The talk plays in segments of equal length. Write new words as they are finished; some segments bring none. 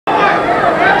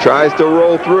Tries to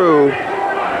roll through,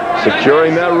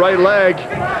 securing that right leg.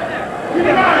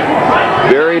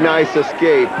 Very nice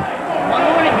escape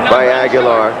by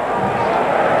Agallar.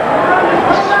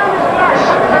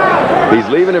 He's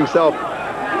leaving himself,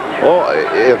 oh,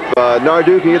 if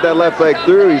Nardu can get that left leg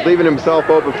through, he's leaving himself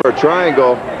open for a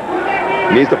triangle.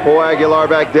 He needs to pull Agallar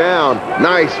back down.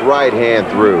 Nice right hand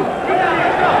through.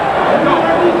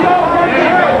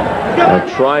 And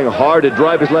trying hard to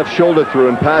drive his left shoulder through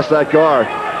and pass that guard.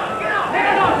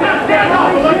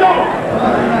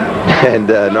 And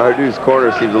Nardu's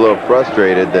corner seems a little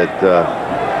frustrated that,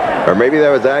 or maybe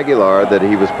that was Agallar, that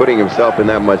he was putting himself in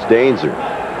that much danger.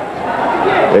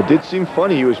 It did seem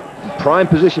funny. He was prime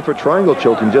position for triangle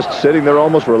choking, just sitting there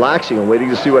almost relaxing and waiting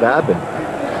to see what happened.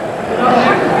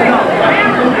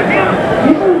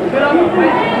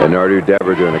 And Nardu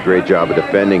Debra doing a great job of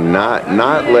defending, not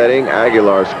letting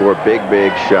Agallar score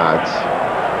big shots.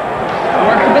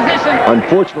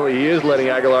 Unfortunately, he is letting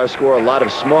Agallar score a lot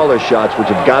of smaller shots, which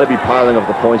have got to be piling up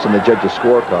the points on the judges'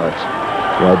 scorecards.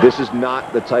 You know, this is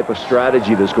not the type of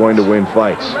strategy that's going to win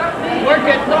fights. Work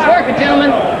it. Let's work it, gentlemen.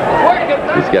 Work it.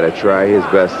 He's got to try his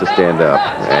best to stand up.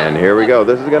 And here we go.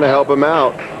 This is going to help him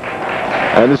out.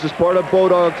 And this is part of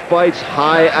Bodog Fight's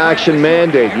high action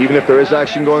mandate. Even if there is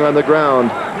action going on the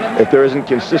ground, if there isn't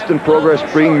consistent progress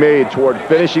being made toward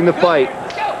finishing the fight,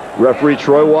 referee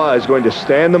Troy Waugh is going to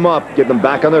stand them up, get them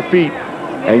back on their feet,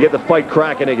 and get the fight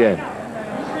cracking again.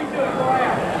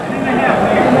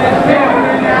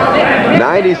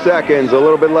 90 seconds, a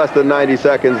little bit less than 90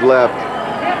 seconds left.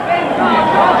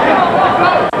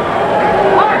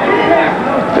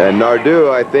 And Nardu,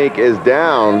 I think, is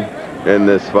down in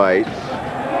this fight.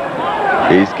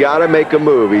 He's got to make a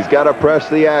move. He's got to press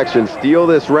the action, steal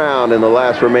this round in the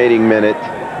last remaining minute.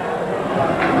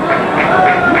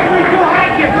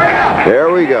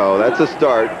 There we go. That's a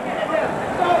start.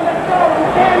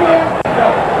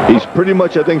 He's pretty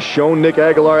much, I think, shown Nick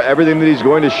Agallar everything that he's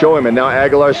going to show him, and now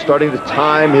Agallar's starting to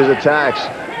time his attacks,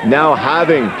 now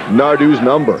having Nardu's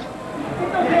number.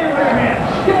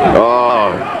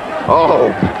 Oh,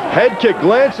 head kick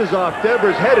glances off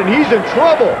Debra's head, and he's in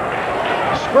trouble.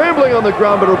 Scrambling on the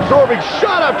ground, but absorbing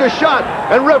shot after shot,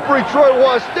 and referee Troy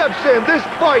Waugh steps in. This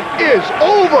fight is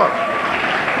over.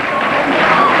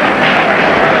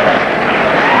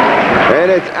 And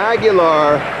it's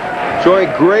Agallar showing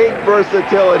great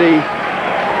versatility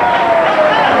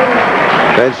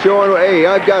and showing, hey,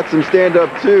 I've got some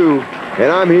stand-up too,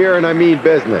 and I'm here and I mean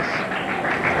business.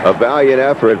 A valiant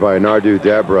effort by Nardu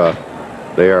Debra.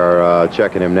 They are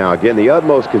checking him now. Again, the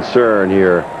utmost concern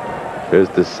here is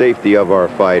the safety of our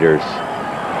fighters.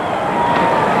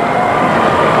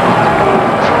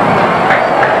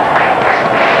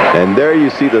 And there you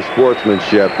see the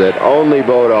sportsmanship that only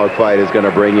Bodog Fight is going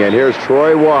to bring in. Here's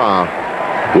Troy Waugh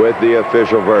with the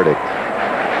official verdict.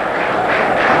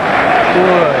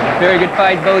 Good. Very good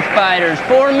fight, both fighters.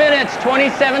 4 minutes,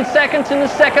 27 seconds in the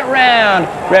second round.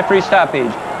 Referee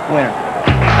stoppage. Winner.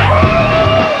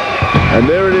 And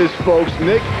there it is, folks.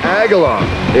 Nick Agallar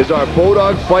is our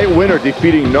Bodog Fight winner,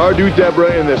 defeating Nardu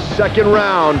Debra in the second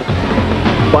round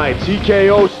by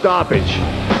TKO stoppage.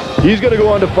 He's going to go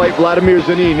on to fight Vladimir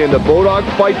Zanin in the Bodog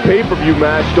Fight pay-per-view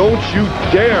match. Don't you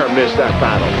dare miss that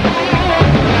battle.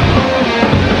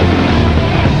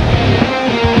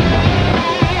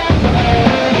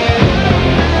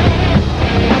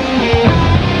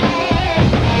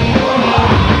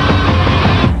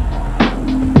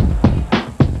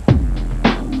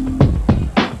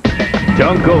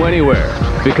 Don't go anywhere,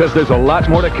 because there's a lot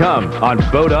more to come on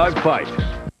Bodog Fight.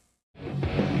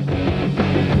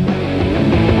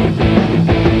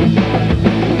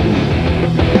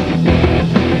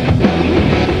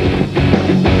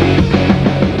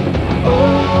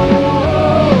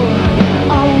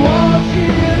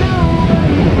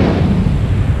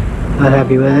 Not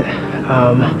happy with it.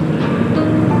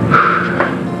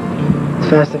 It's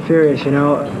fast and furious, you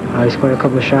know. He scored a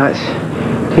couple of shots.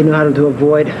 He knew how to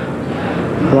avoid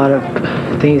a lot of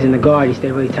things in the guard. He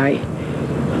stayed really tight,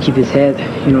 keep his head,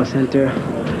 you know, center,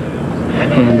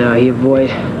 and he avoided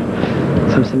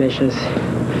some submissions.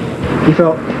 He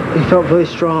felt really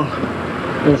strong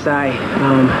inside,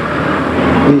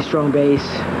 really strong base.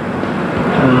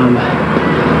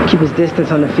 Keep his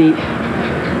distance on the feet.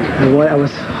 I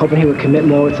was hoping he would commit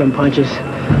more with some punches,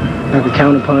 like a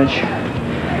counter punch.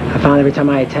 I found every time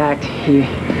I attacked, he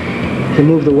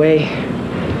moved away.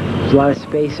 There was a lot of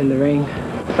space in the ring.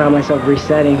 I found myself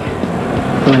resetting.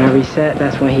 When I reset,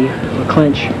 that's when he would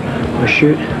clinch or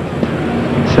shoot.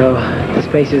 So the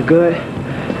space is good,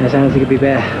 and it sounds like it could be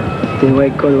bad.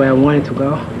 Didn't go the way I wanted to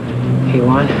go. He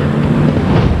won.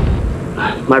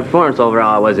 My performance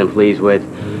overall I wasn't pleased with.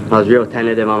 I was real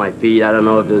tentative on my feet. I don't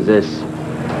know if it was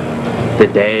the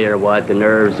day or what, the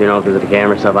nerves, you know, because of the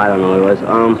camera stuff. I don't know what it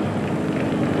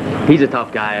was. He's a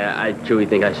tough guy. I truly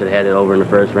think I should have had it over in the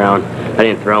first round. I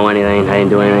didn't throw anything. I didn't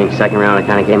do anything. Second round, I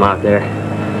kind of came out there.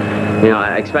 You know,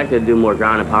 I expected to do more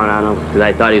ground and pound on him because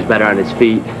I thought he was better on his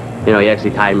feet. You know, he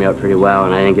actually tied me up pretty well,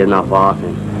 and I didn't get enough off.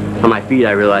 And on my feet,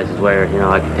 I realized is where, you know,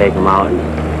 I could take him out. And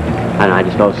I don't know, I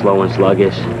just felt slow and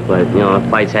sluggish. But, you know,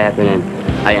 fights happen, and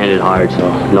I ended hard,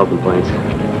 so no complaints.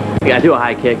 I threw a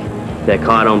high kick that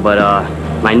caught him, but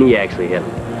my knee actually hit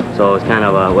him. So it was kind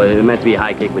of well, it meant to be a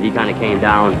high kick, but he kind of came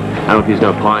down. I don't know if he was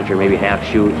going to punch or maybe half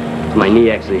shoot. So my knee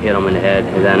actually hit him in the head,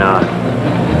 and then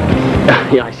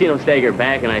you know, I seen him stagger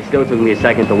back, and it still took me a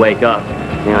second to wake up.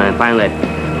 You know, and finally I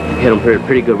hit him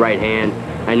pretty good right hand.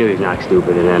 I knew he was not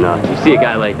stupid, and then you see a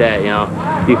guy like that, you know,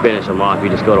 you finish him off, you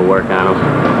just go to work on him.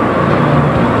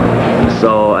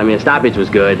 So I mean, the stoppage was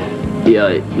good.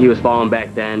 He was falling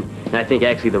back then, and I think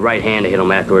actually the right hand that hit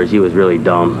him afterwards, he was really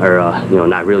dumb, or you know,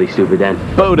 not really stupid then.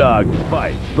 Bodog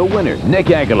fight. The winner, Nick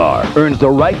Agallar, earns the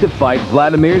right to fight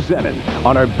Vladimir Zenin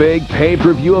on our big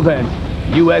pay-per-view event,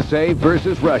 USA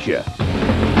versus Russia.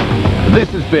 This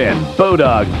has been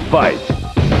Bodog Fight.